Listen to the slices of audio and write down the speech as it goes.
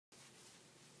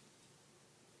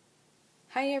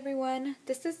Hi everyone,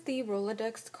 this is the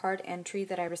Rolodex card entry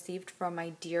that I received from my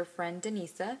dear friend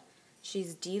Denisa.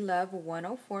 She's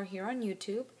delove104 here on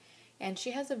YouTube, and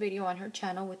she has a video on her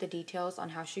channel with the details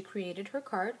on how she created her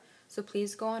card, so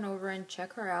please go on over and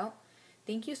check her out.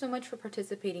 Thank you so much for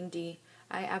participating, Dee.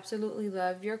 I absolutely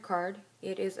love your card.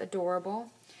 It is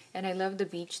adorable, and I love the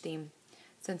beach theme.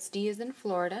 Since Dee is in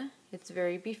Florida, it's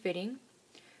very befitting.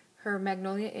 Her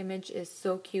magnolia image is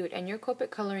so cute, and your Copic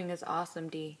coloring is awesome,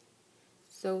 Dee.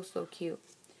 So cute.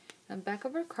 On the back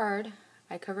of her card,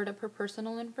 I covered up her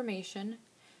personal information.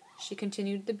 She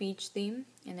continued the beach theme,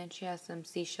 and then she has some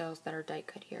seashells that are die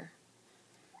cut here.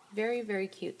 Very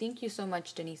cute. Thank you so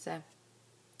much, Denisa.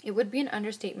 It would be an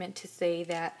understatement to say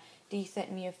that Dee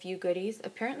sent me a few goodies.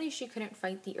 Apparently she couldn't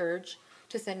fight the urge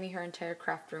to send me her entire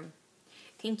craft room.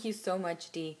 Thank you so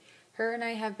much, Dee. Her and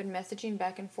I have been messaging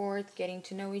back and forth, getting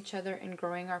to know each other and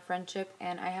growing our friendship,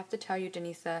 and I have to tell you,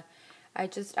 Denisa, I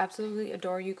just absolutely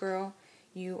adore you, girl.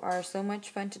 You are so much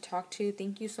fun to talk to.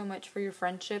 Thank you so much for your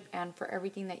friendship and for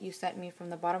everything that you sent me from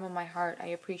the bottom of my heart. I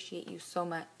appreciate you so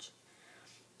much.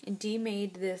 Dee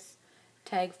made this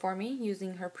tag for me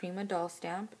using her Prima doll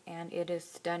stamp, and it is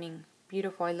stunning.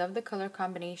 Beautiful. I love the color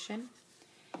combination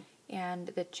and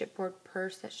the chipboard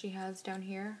purse that she has down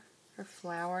here. Her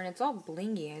flower, and it's all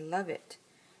blingy. I love it.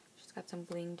 She's got some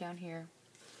bling down here.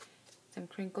 Some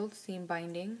crinkled seam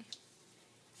binding.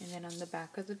 And then on the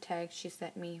back of the tag, she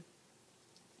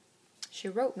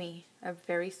wrote me a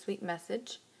very sweet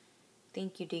message.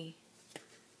 Thank you, Dee.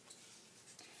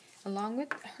 Along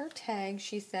with her tag,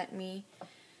 she sent me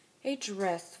a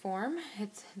dress form.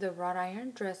 It's the wrought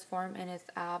iron dress form, and it's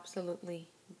absolutely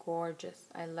gorgeous.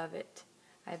 I love it.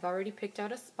 I've already picked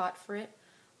out a spot for it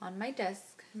on my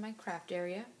desk in my craft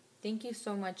area. Thank you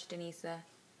so much, Denisa.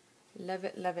 Love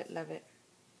it.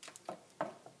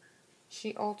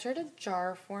 She altered a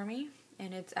jar for me,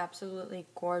 and it's absolutely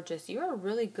gorgeous. You are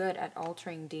really good at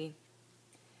altering, Dee.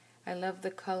 I love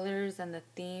the colors and the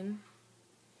theme.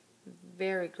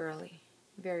 Very girly,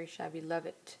 very shabby. Love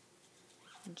it.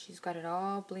 And she's got it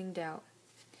all blinged out.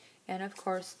 And of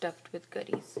course, stuffed with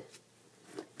goodies.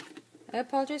 I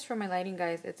apologize for my lighting,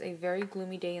 guys. It's a very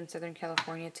gloomy day in Southern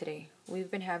California today.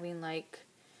 We've been having like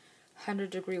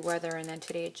 100-degree weather, and then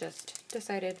today it just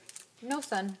decided no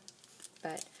sun.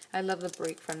 But I love the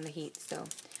break from the heat. So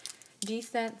Dee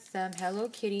sent some Hello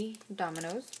Kitty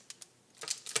dominoes.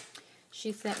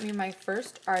 She sent me my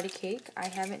first Artie cake. I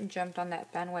haven't jumped on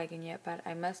that bandwagon yet, but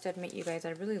I must admit, you guys, I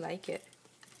really like it.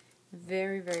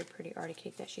 Very pretty Artie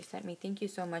cake that she sent me. Thank you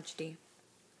so much, Dee.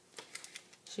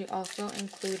 She also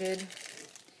included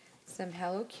some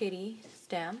Hello Kitty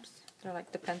stamps. They're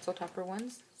like the pencil topper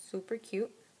ones. Super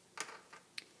cute.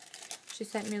 She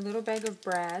sent me a little bag of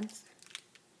brads.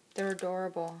 They're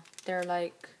adorable. They're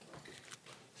like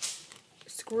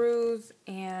screws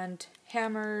and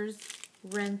hammers,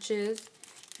 wrenches,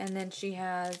 and then she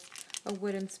has a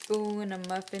wooden spoon, a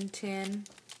muffin tin,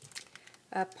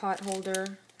 a pot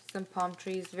holder, some palm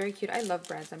trees. Very cute. I love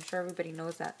brads. I'm sure everybody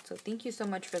knows that. So thank you so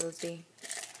much for those, Dee.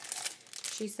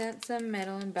 She sent some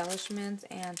metal embellishments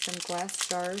and some glass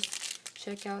jars.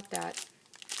 Check out that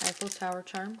Eiffel Tower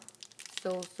charm.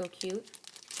 So cute.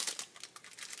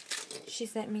 She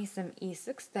sent me some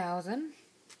E6000,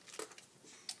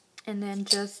 and then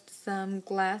just some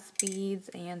glass beads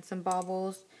and some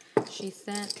baubles. She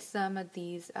sent some of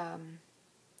these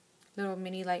little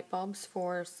mini light bulbs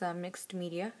for some mixed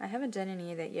media. I haven't done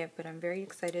any of that yet, but I'm very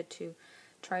excited to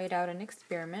try it out and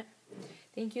experiment.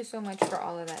 Thank you so much for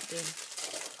all of that, Dee.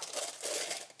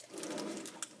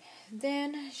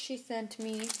 Then she sent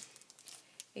me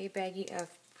a baggie of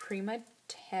Prima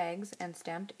tags and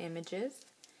stamped images.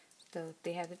 So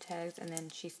they have the tags, and then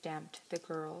she stamped the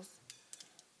girls.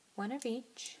 One of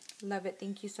each. Love it.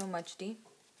 Thank you so much, Dee.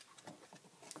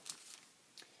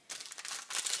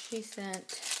 She sent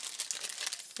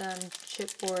some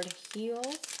chipboard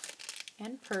heels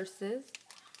and purses.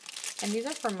 And these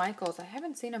are for Michaels. I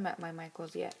haven't seen them at my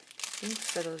Michaels yet. Thanks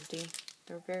for those, Dee.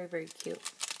 They're very cute.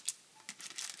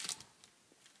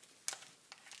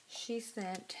 She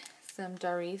sent some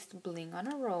Doris bling on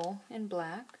a roll in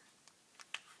black.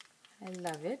 I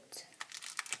love it.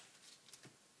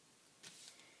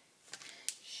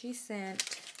 She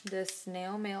sent the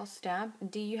snail mail stamp.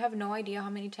 Dee, you have no idea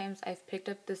how many times I've picked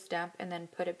up this stamp and then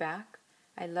put it back.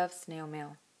 I love snail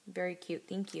mail. Very cute.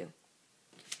 Thank you.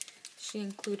 She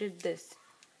included this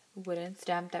wooden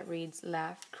stamp that reads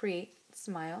Laugh, Create,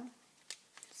 Smile.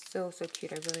 So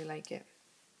cute. I really like it.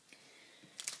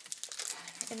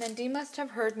 And then Dee must have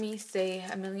heard me say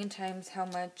a million times how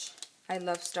much I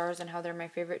love stars and how they're my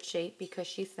favorite shape, because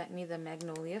she sent me the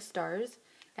magnolia stars,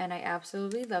 and I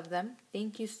absolutely love them.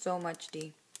 Thank you so much,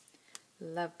 Dee.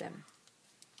 Love them.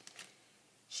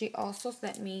 She also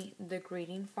sent me the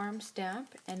Greeting Farm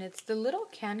stamp, and it's the little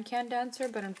can-can dancer,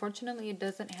 but unfortunately it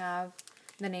doesn't have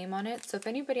the name on it. So if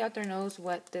anybody out there knows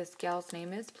what this gal's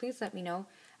name is, please let me know.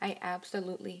 I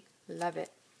absolutely love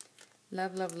it.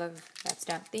 Love, love, love that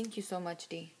stamp. Thank you so much,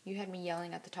 Dee. You had me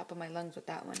yelling at the top of my lungs with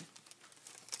that one.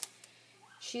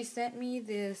 She sent me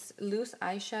this loose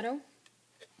eyeshadow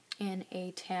in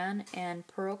a tan and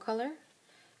pearl color,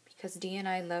 because Dee and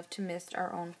I love to mist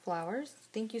our own flowers.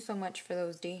 Thank you so much for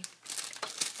those, Dee.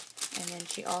 And then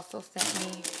she also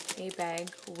sent me a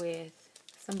bag with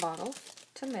some bottles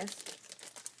to mist.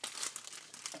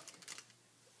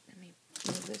 Let me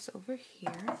move this over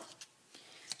here.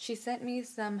 She sent me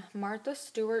some Martha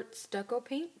Stewart stucco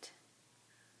paint.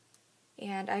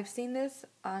 And I've seen this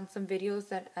on some videos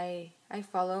that I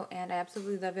follow, and I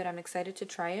absolutely love it. I'm excited to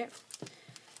try it.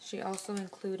 She also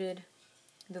included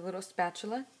the little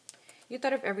spatula. You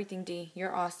thought of everything, Dee.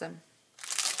 You're awesome.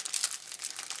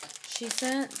 She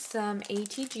sent some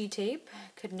ATG tape.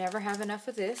 Could never have enough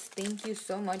of this. Thank you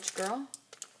so much, girl.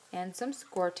 And some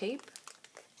score tape.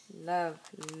 Love,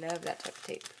 love that type of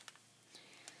tape.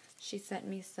 She sent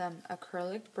me some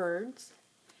acrylic birds.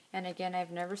 And again,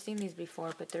 I've never seen these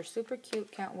before, but they're super cute.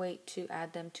 Can't wait to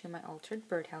add them to my altered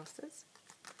birdhouses.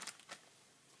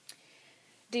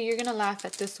 Dee, you're going to laugh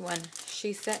at this one.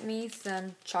 She sent me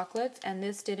some chocolates, and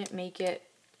this didn't make it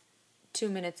 2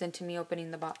 minutes into me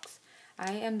opening the box.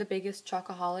 I am the biggest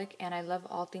chocoholic, and I love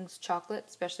all things chocolate,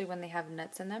 especially when they have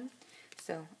nuts in them.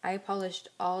 So I polished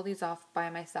all these off by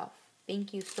myself.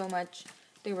 Thank you so much.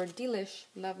 They were delish.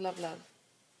 Love, love, love.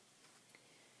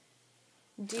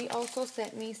 Dee also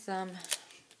sent me some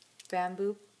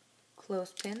bamboo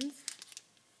clothespins.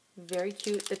 Very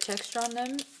cute. The texture on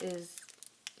them is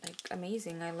like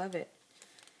amazing. I love it.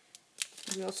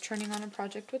 Wheels turning on a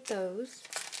project with those.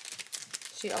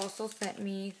 She also sent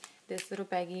me this little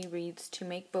baggie reads to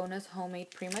make bonus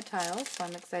homemade Prima tiles. So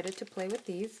I'm excited to play with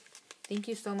these. Thank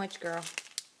you so much, girl.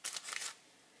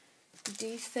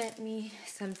 Dee sent me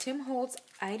some Tim Holtz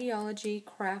Ideology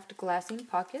craft glassine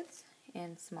pockets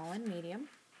in small and medium.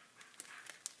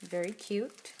 Very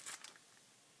cute.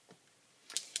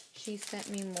 She sent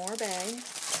me more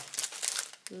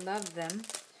bags. Love them.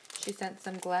 She sent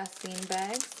some glassine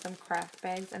bags, some craft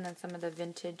bags, and then some of the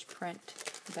vintage print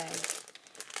bags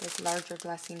with larger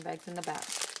glassine bags in the back.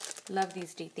 Love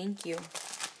these, Dee. Thank you.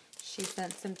 She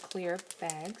sent some clear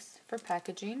bags for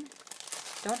packaging.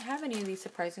 Don't have any of these,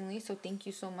 surprisingly, so thank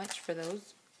you so much for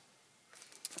those.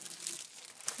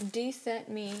 Dee sent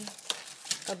me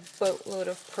a boatload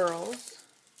of pearls.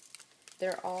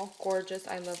 They're all gorgeous.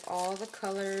 I love all the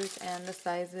colors and the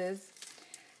sizes.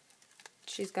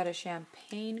 She's got a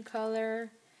champagne color,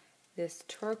 this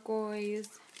turquoise,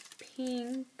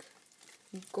 pink,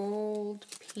 gold,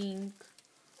 pink,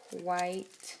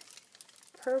 white,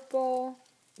 purple,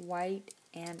 white,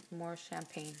 and more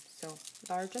champagne. So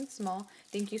large and small.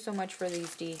 Thank you so much for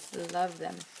these, Dee. Love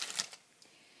them.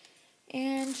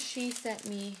 And she sent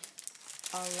me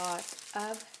a lot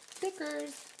of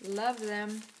stickers. Love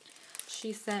them.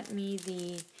 She sent me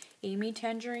the Amy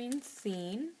Tangerine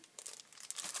Scene,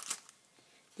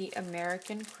 the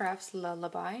American Crafts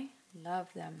Lullaby. Love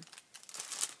them.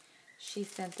 She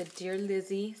sent the Dear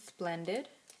Lizzie Splendid,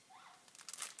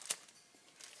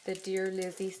 the Dear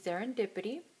Lizzie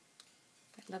Serendipity.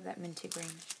 I love that minty green.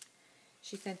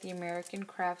 She sent the American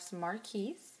Crafts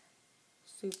Marquise.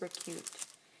 Super cute.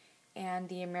 And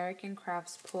the American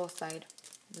Crafts Poolside.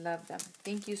 Love them.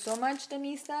 Thank you so much,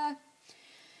 Denisa.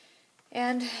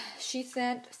 And she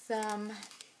sent some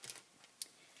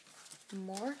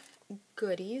more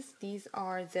goodies. These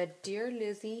are the Dear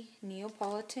Lizzie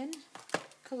Neapolitan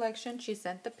collection. She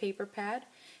sent the paper pad,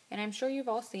 and I'm sure you've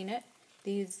all seen it.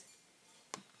 These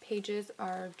pages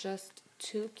are just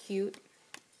too cute.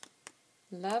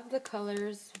 Love the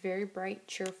colors, very bright,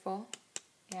 cheerful,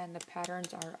 and the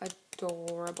patterns are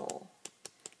adorable.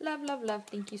 Love, love, love.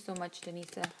 Thank you so much,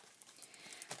 Denisa.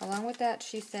 Along with that,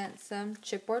 she sent some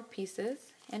chipboard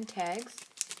pieces and tags.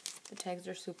 The tags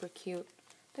are super cute.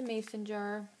 The mason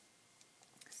jar,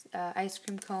 ice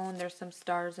cream cone, there's some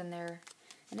stars in there,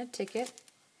 and a ticket.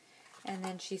 And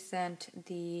then she sent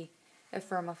the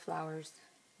ephemera flowers.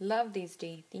 Love these,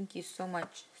 Dee. Thank you so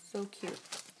much. So cute.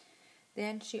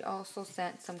 Then she also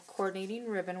sent some coordinating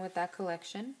ribbon with that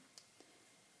collection.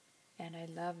 And I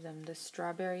love them. The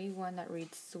strawberry one that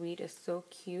reads sweet is so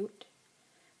cute.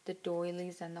 The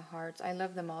doilies and the hearts. I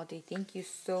love them all, Dee. Thank you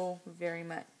so very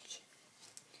much.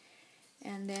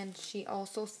 And then she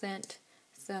also sent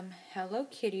some Hello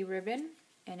Kitty ribbon.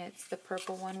 And it's the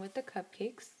purple one with the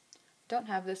cupcakes. don't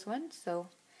have this one, so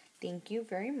thank you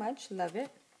very much. Love it.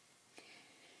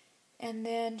 And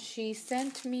then she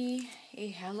sent me a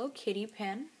Hello Kitty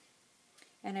pen,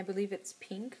 and I believe it's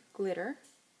pink glitter.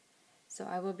 So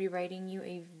I will be writing you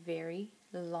a very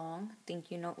long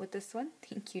thank you note with this one.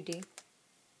 Thank you, Dee.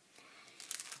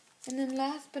 And then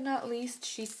last but not least,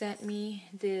 she sent me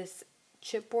this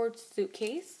chipboard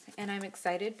suitcase, and I'm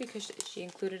excited because she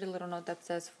included a little note that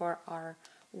says for our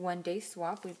one-day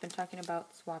swap. We've been talking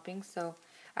about swapping, so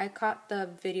I caught the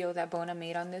video that Bona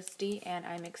made on this, Dee, and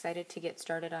I'm excited to get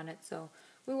started on it, so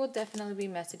we will definitely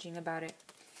be messaging about it.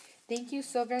 Thank you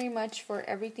so very much for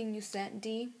everything you sent,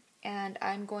 Dee, and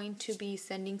I'm going to be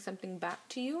sending something back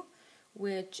to you,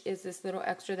 which is this little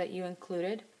extra that you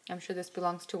included. I'm sure this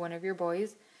belongs to one of your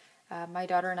boys. My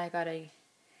daughter and I got a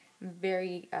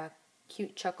very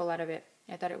cute chuckle out of it.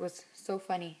 I thought it was so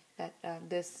funny that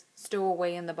this stowed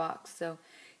away in the box. So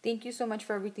thank you so much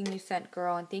for everything you sent,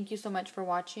 girl, and thank you so much for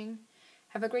watching.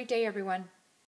 Have a great day, everyone.